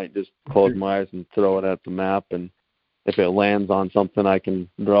yet. I might just close my eyes and throw it at the map, and if it lands on something I can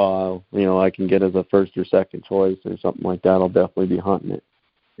draw, I can get as a first or second choice or something like that, I'll definitely be hunting it.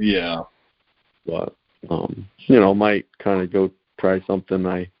 Yeah. But might kind of go try something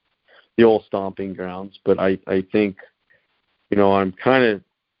the old stomping grounds, but I think, I'm kind of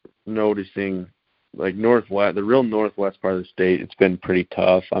noticing like the real northwest part of the state, it's been pretty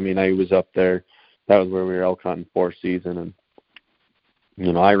tough. I was up there, that was where we were elk hunting fourth season,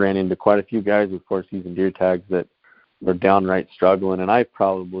 and, I ran into quite a few guys with fourth season deer tags that were downright struggling, and I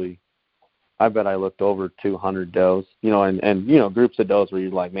bet I looked over 200 does, and groups of does where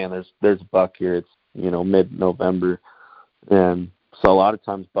you're like, man, there's a buck here. It's, mid-November, and so a lot of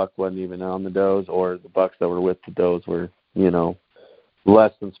times buck wasn't even on the does, or the bucks that were with the does were,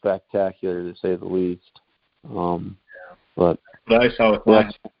 less than spectacular, to say the least. But I saw with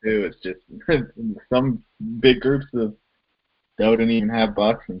last too, it's just some big groups of doe didn't even have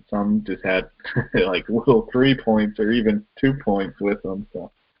bucks, and some just had like little 3 points or even 2 points with them.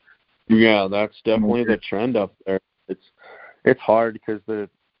 So yeah, that's definitely the trend up there. It's hard because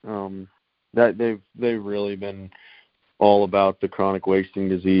that they've really been all about the chronic wasting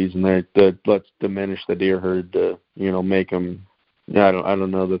disease, and let's diminish the deer herd to make them. Yeah, I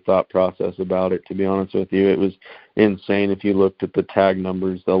don't know the thought process about it, to be honest with you. It was insane if you looked at the tag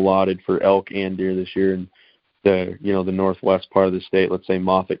numbers allotted for elk and deer this year in the northwest part of the state. Let's say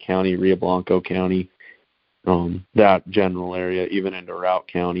Moffat County, Rio Blanco County, that general area, even into Routt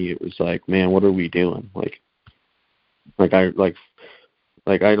County. It was like, man, what are we doing?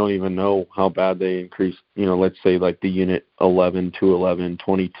 I don't even know how bad they increased, let's say like the unit 11, 211,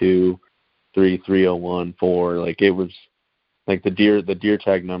 22, 3, 301, 4. Like it was like the deer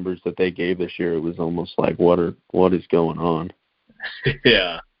tag numbers that they gave this year. It was almost like, what is going on?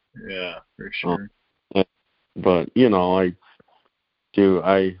 Yeah, for sure. But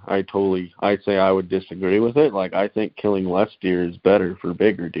I'd say I would disagree with it. Like I think killing less deer is better for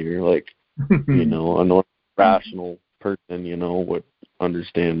bigger deer. Like a normal rational person, would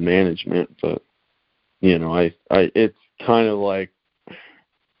understand management, but it's kind of like,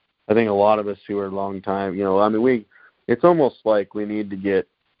 I think a lot of us who are long time, it's almost like we need to get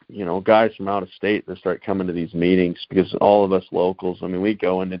guys from out of state to start coming to these meetings, because all of us locals, we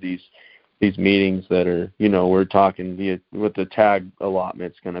go into these these meetings that are, we're talking what the tag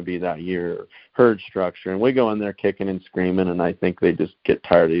allotment's going to be that year, herd structure, and we go in there kicking and screaming, and I think they just get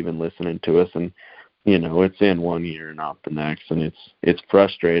tired of even listening to us, and it's in one year and out the next, and it's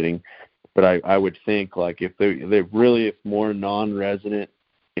frustrating. But I would think like if more non-resident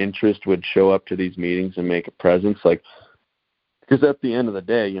interest would show up to these meetings and make a presence, like, because at the end of the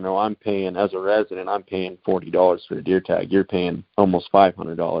day, I'm paying, as a resident, I'm paying $40 for a deer tag. You're paying almost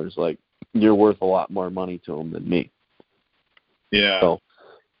 $500. Like, you're worth a lot more money to them than me. Yeah. So,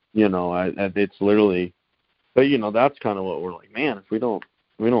 it's literally, but that's kind of what we're like, man, if we don't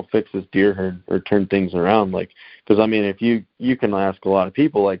fix this deer herd or turn things around, like, because I mean, if you can ask a lot of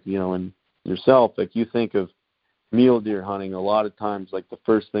people, like, and yourself, like, you think of mule deer hunting, a lot of times, like, the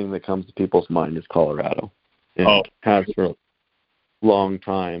first thing that comes to people's mind is Colorado. And has for a long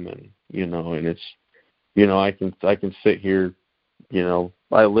time, and and it's I can sit here,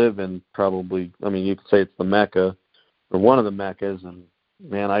 I live in probably, I mean, you could say it's the Mecca or one of the Meccas, and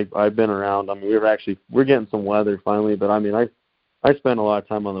man, I've been around. I mean, we're getting some weather finally, but I mean, I spend a lot of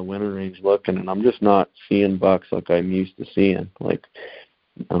time on the winter range looking, and I'm just not seeing bucks like I'm used to seeing. Like,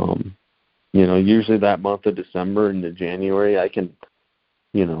 usually that month of December into January, I can,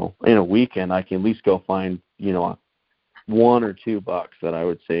 in a weekend, I can at least go find, one or two bucks that I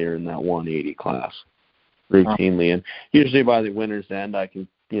would say are in that 180 class routinely. And usually by the winter's end, I can,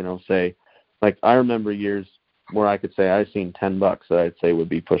 say, like, I remember years where I could say I've seen 10 bucks that I'd say would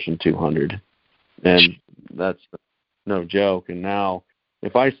be pushing 200. And that's no joke. And now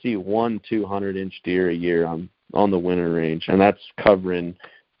if I see 1 200-inch deer a year on the winter range, and that's covering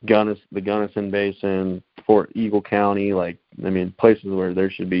the Gunnison Basin, Fort Eagle County, like, I mean, places where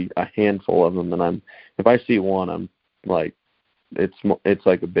there should be a handful of them, and if I see one, I'm like, it's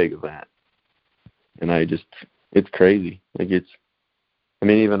like a big event. And it's crazy. Like, I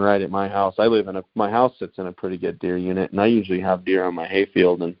mean, even right at my house, my house sits in a pretty good deer unit, and I usually have deer on my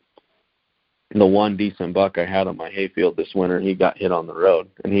hayfield, and the one decent buck I had on my hayfield this winter, he got hit on the road,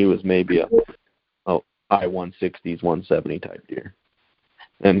 and he was maybe a high 160s, 170 type deer.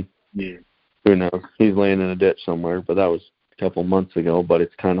 And who knows? He's laying in a ditch somewhere, but that was a couple months ago. But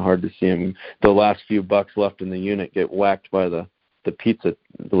it's kind of hard to see him. The last few bucks left in the unit get whacked by the pizza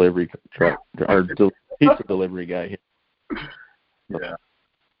delivery truck or pizza delivery guy. Yeah.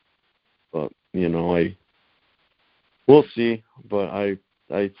 But we'll see. But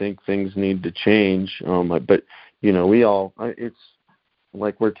I think things need to change. But it's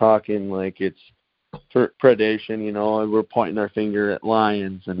like we're talking like it's predation. We're pointing our finger at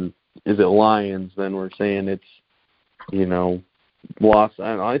lions, and is it lions? Then we're saying it's loss.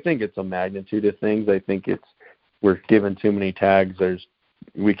 I think it's a magnitude of things. I think we're given too many tags.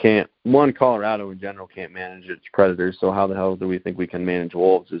 Colorado in general can't manage its predators, so how the hell do we think we can manage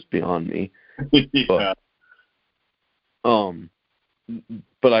wolves is beyond me. Yeah.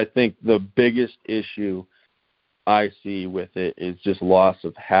 But I think the biggest issue I see with it is just loss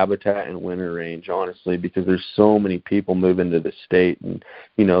of habitat and winter range, honestly, because there's so many people moving to the state, and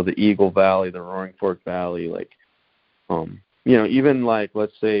the Eagle Valley, the Roaring Fork Valley, like even like,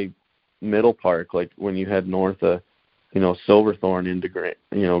 let's say, Middle Park, like when you head north of Silverthorne into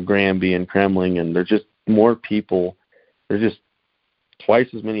Granby and Kremling, and there's just more people. There's just twice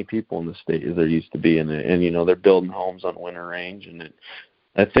as many people in the state as there used to be, and they're building homes on winter range, and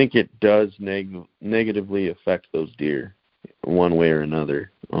I think it does negatively affect those deer one way or another.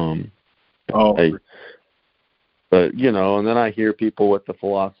 But, and then I hear people with the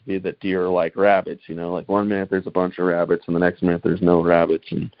philosophy that deer are like rabbits, like one minute there's a bunch of rabbits and the next minute there's no rabbits.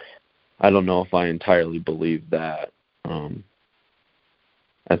 And I don't know if I entirely believe that. I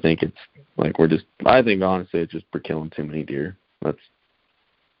think it's like honestly it's just we're killing too many deer. That's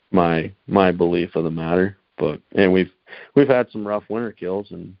my belief of the matter. And we've had some rough winter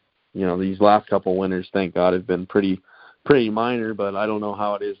kills, and these last couple winters, thank God, have been pretty minor. But I don't know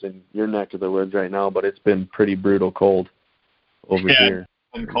how it is in your neck of the woods right now, but it's been pretty brutal cold over here.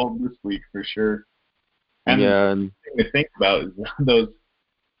 It's been cold this week for sure. And the thing to think about is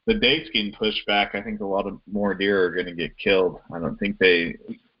the dates getting pushed back. I think a lot of more deer are going to get killed. I don't think they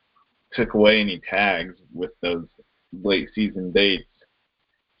took away any tags with those late season dates.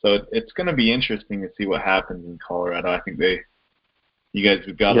 So it's going to be interesting to see what happens in Colorado. I think you guys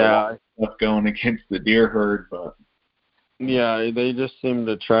have got a lot of stuff going against the deer herd, but they just seem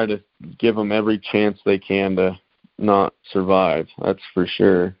to try to give them every chance they can to not survive. That's for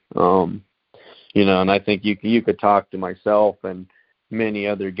sure. And I think you could talk to myself and many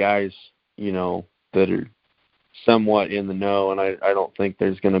other guys, that are somewhat in the know, and I don't think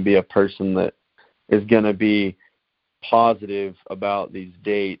there's going to be a person that is going to be positive about these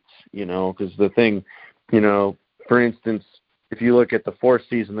dates, because the thing, for instance, if you look at the fourth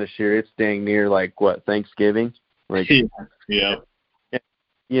season this year, it's dang near Thanksgiving, yeah.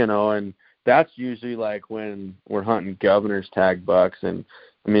 And that's usually when we're hunting governor's tag bucks. And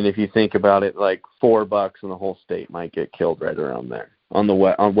I mean, if you think about it, 4 bucks in the whole state might get killed right around there on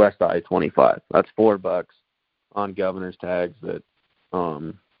West I-25. That's 4 bucks on governor's tags that,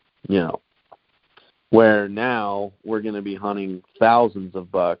 where now we're going to be hunting thousands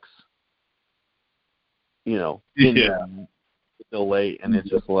of bucks, still late, and it's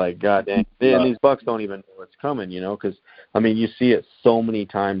just God dang. And these bucks don't even know what's coming, because, I mean, you see it so many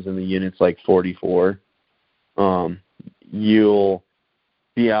times in the units 44. You'll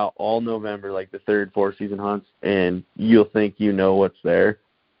be out all November, the third, fourth season hunts, and you'll think what's there,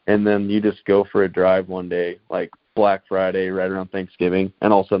 and then you just go for a drive one day, Black Friday, right around Thanksgiving,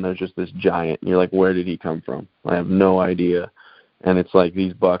 and all of a sudden there's just this giant, and you're like, where did he come from? I have no idea. And it's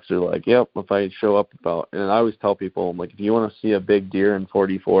these bucks are yep, if I show up and I always tell people, I'm if you want to see a big deer in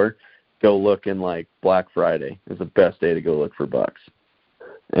 44, go look in Black Friday is the best day to go look for bucks.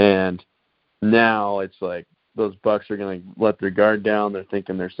 And now it's those bucks are going to let their guard down. They're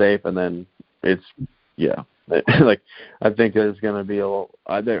thinking they're safe. And then it's, I think there's going to be a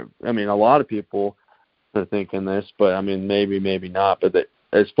lot of people are thinking this, but I mean, maybe not. But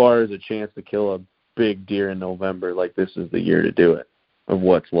as far as a chance to kill a big deer in November, this is the year to do it of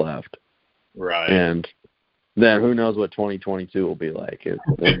what's left. Right. And then who knows what 2022 will be like.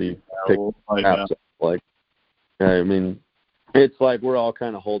 It'll be I mean, it's we're all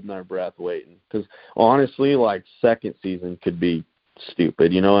kind of holding our breath waiting, because honestly, second season could be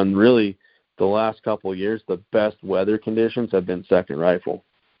stupid, and really the last couple of years, the best weather conditions have been second rifle.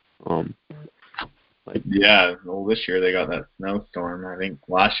 This year they got that snowstorm. I think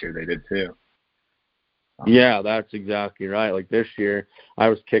last year they did too. Yeah, that's exactly right. This year, I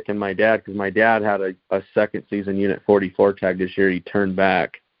was kicking my dad because my dad had a second season unit 44 tag this year. He turned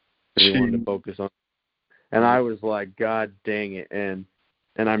back because he wanted to focus on. And I was like, God dang it! And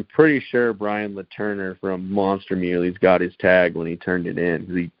I'm pretty sure Brian LaTurner from Monster Muley's got his tag when he turned it in,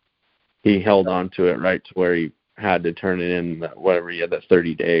 because he held on to it right to where he had to turn it in, whatever he had, that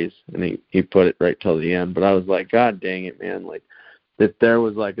 30 days, and he put it right till the end. But I was like, God dang it, man! If there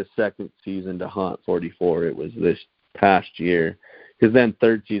was a second season to hunt 44, it was this past year, because then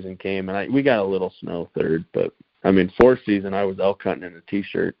third season came and we got a little snow third, but I mean fourth season I was elk hunting in a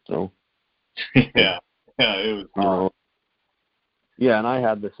t-shirt, so yeah, it was. Yeah, and I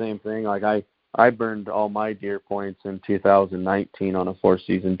had the same thing. I burned all my deer points in 2019 on a fourth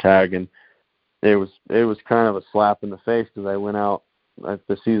season tag, and it was kind of a slap in the face, because I went out.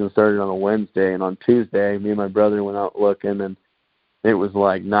 The season started on a Wednesday, and on Tuesday, me and my brother went out looking, and it was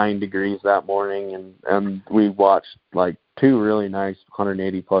 9 degrees that morning, and we watched 2 really nice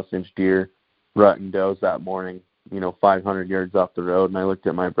 180+ inch deer rutting does that morning, 500 yards off the road. And I looked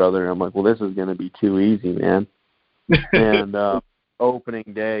at my brother and I'm like, well, this is going to be too easy, man. And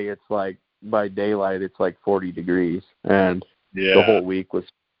opening day, it's by daylight, it's 40 degrees. And the whole week that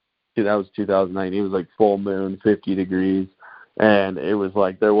was 2009. It was full moon, 50 degrees. And it was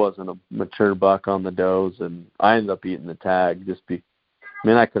there wasn't a mature buck on the does. And I ended up eating the tag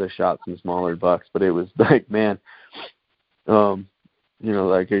I could have shot some smaller bucks, but it was man,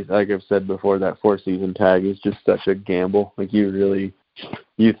 like I've said before, that fourth season tag is just such a gamble.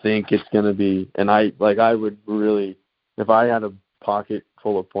 You think it's going to be, and I would really, if I had a pocket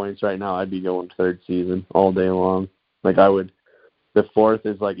full of points right now, I'd be going third season all day long. The fourth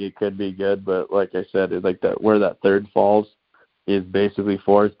is it could be good, but like I said, it's that where that third falls is basically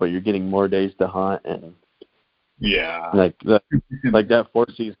fourth, but you're getting more days to hunt, and that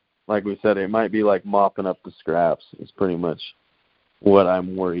fourth season, like we said, it might be mopping up the scraps. It's pretty much what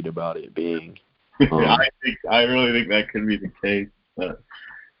I'm worried about it being. I really think that could be the case, but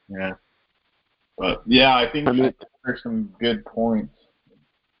I think there's some good points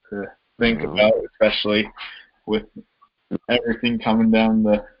to think about, especially with everything coming down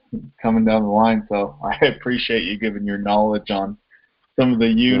the line. So I appreciate you giving your knowledge on some of the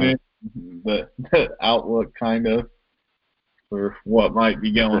units, the outlook kind of for what might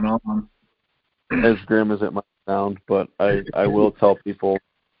be going on. As grim as it might sound, but I will tell people,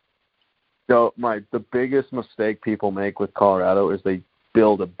 the biggest mistake people make with Colorado is they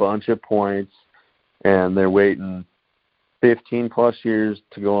build a bunch of points and they're waiting 15 plus years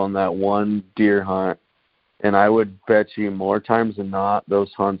to go on that one deer hunt. And I would bet you more times than not,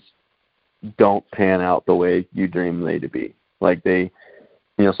 those hunts don't pan out the way you dream they to be.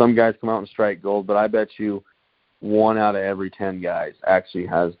 Some guys come out and strike gold, but I bet you 1 out of every 10 guys actually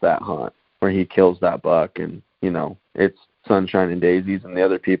has that hunt where he kills that buck and it's sunshine and daisies, and the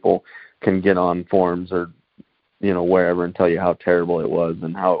other people can get on forums or, wherever and tell you how terrible it was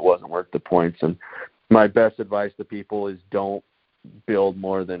and how it wasn't worth the points. And my best advice to people is don't build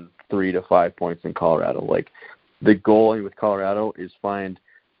more than 3 to 5 points in Colorado. Like, the goal with Colorado is find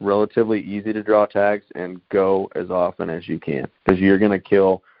relatively easy to draw tags and go as often as you can, because you're going to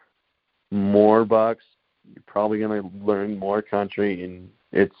kill more bucks. You're probably going to learn more country, and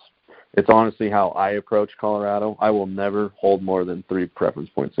it's honestly how I approach Colorado. I will never hold more than 3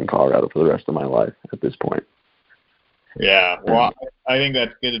 preference points in Colorado for the rest of my life at this point. Yeah, well, I think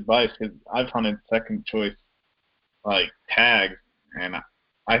that's good advice, because I've hunted second choice tags, and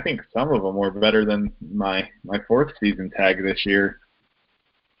I think some of them were better than my fourth season tag this year.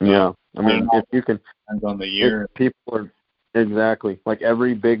 Yeah, I mean, if you can, depends on the year. People are exactly like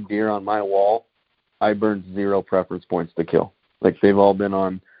every big deer on my wall, I burned 0 preference points to kill. Like, they've all been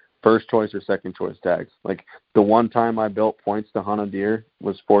on first choice or second choice tags. Like, the one time I built points to hunt a deer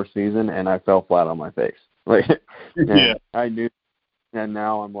was fourth season, and I fell flat on my face. Like, yeah, I knew, and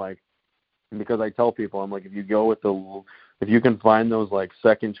now I'm like, because I tell people, I'm like, if you can find those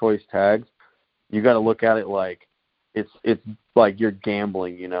second choice tags, you got to look at it like it's like you're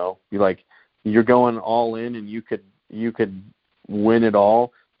gambling. You're going all in, and you could win it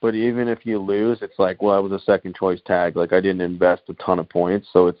all. But even if you lose, it's like, well, that was a second choice tag. Like, I didn't invest a ton of points,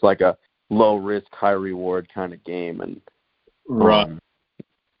 so it's like a low risk, high reward kind of game. And right.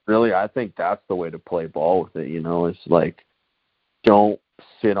 Really, I think that's the way to play ball with it. It's like, don't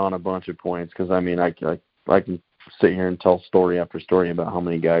sit on a bunch of points, because I mean, I can sit here and tell story after story about how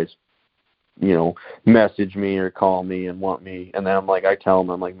many guys, message me or call me and want me, and then I'm like, I tell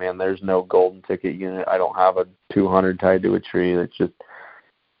them, I'm like, man, there's no golden ticket unit. I don't have a 200 tied to a tree. That's just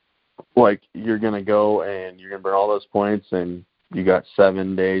like, you're gonna go and you're gonna burn all those points, and you got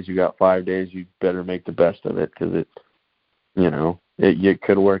 7 days, you got 5 days. You better make the best of it, because it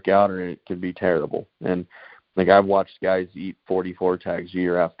could work out or it could be terrible. And like, I've watched guys eat 44 tags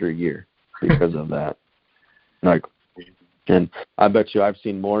year after year because of that. Like, and I bet you I've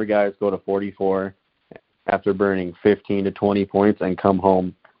seen more guys go to 44 after burning 15 to 20 points and come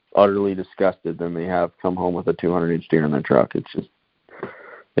home utterly disgusted than they have come home with a 200-inch deer in their truck.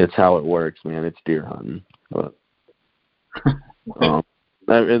 It's how it works, man. It's deer hunting. But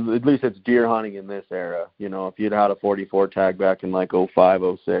at least it's deer hunting in this era. If you'd had a 44 tag back in 05,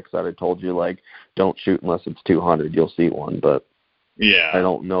 06, I'd have told you, don't shoot unless it's 200. You'll see one. But yeah, I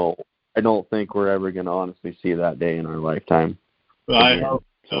don't know. I don't think we're ever going to honestly see that day in our lifetime. I hope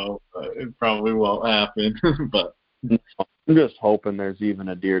so. It probably won't happen. But I'm just hoping there's even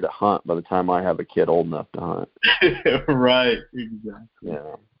a deer to hunt by the time I have a kid old enough to hunt. Right, exactly.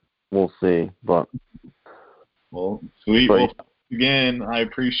 Yeah, we'll see. But well, sweet. Well, again, I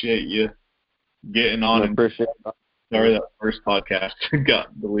appreciate you getting on. Sorry that first podcast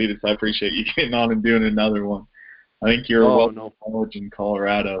got deleted, so I appreciate you getting on and doing another one. I think you're well knowledge in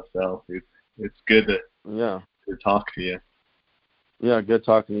Colorado, so it's good to talk to you. Yeah, good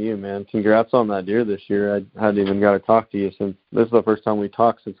talking to you, man. Congrats on that deer this year. I hadn't even got to talk to you since this is the first time we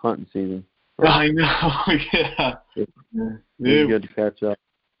talked since hunting season. I know, yeah. It's good to catch up.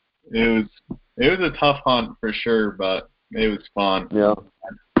 It was a tough hunt for sure, but it was fun. Yeah.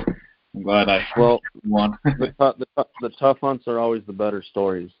 I'm glad I won. the tough hunts are always the better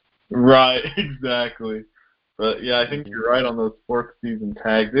stories. Right, exactly. But yeah, I think you're right on those fourth season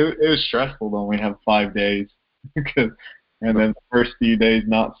tags. It was stressful though. We have 5 days, and then the first few days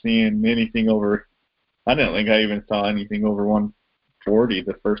not seeing anything over. I didn't think I even saw anything over 140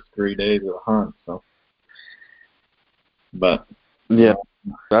 the first 3 days of the hunt. So, but yeah,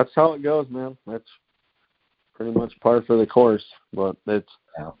 that's how it goes, man. That's pretty much par for the course. But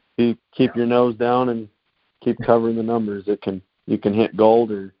you keep your nose down and keep covering the numbers. You can hit gold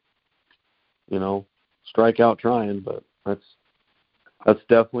or strike out trying, but that's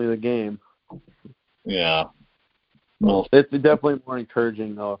definitely the game. Yeah. Well, it's definitely more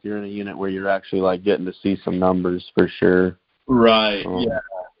encouraging though if you're in a unit where you're actually getting to see some numbers for sure. Right. Yeah.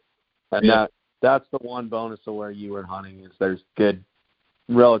 And that's the one bonus of where you were hunting is there's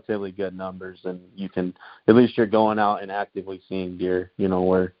relatively good numbers, and you can at least you're going out and actively seeing deer.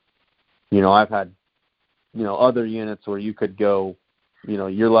 Where I've had other units where you could go,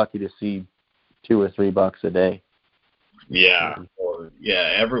 you're lucky to see 2 or 3 bucks a day. Yeah.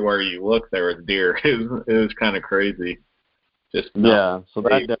 Yeah, everywhere you look there was deer. It was kind of crazy. So that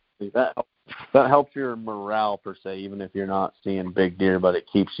definitely that helps your morale per se, even if you're not seeing big deer, but it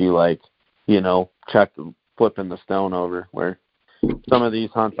keeps you flipping the stone over. Where some of these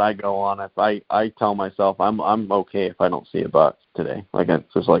hunts I go on, if I tell myself I'm okay if I don't see a buck today.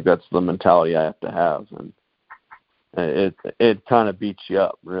 It's just that's the mentality I have to have. And it kind of beats you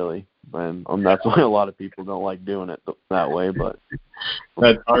up, really. And that's why a lot of people don't like doing it that way. But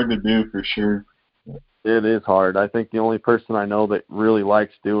that's hard to do for sure. It is hard. I think the only person I know that really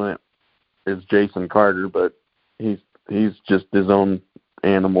likes doing it is Jason Carter, but he's just his own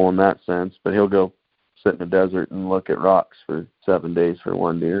animal in that sense. But he'll go sit in the desert and look at rocks for 7 days for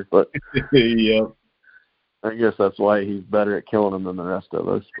one deer. But yeah, I guess that's why he's better at killing them than the rest of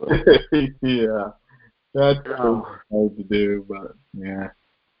us. But. Yeah, that's hard to do, but yeah.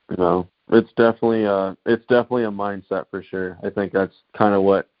 No, it's definitely a mindset for sure. I think that's kind of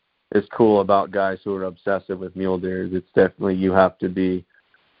what is cool about guys who are obsessive with mule deer. It's definitely you have to be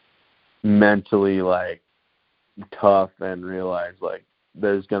mentally like tough and realize like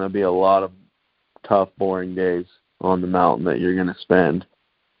there's going to be a lot of tough, boring days on the mountain that you're going to spend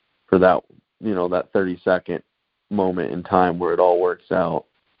for that, that 30-second moment in time where it all works out,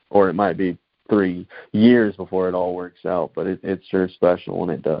 or it might be 3 years before it all works out, but it's sure special when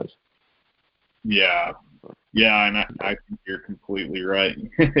it does. Yeah, and I think you're completely right.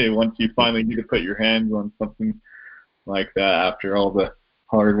 Once you finally need to put your hands on something like that after all the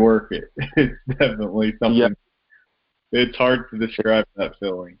hard work, it's definitely something. Yeah. It's hard to describe that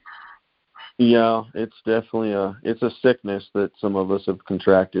feeling. Yeah, it's definitely a sickness that some of us have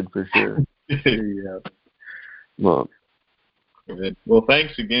contracted for sure. Yeah. Well,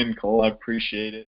 thanks again, Cole. I appreciate it.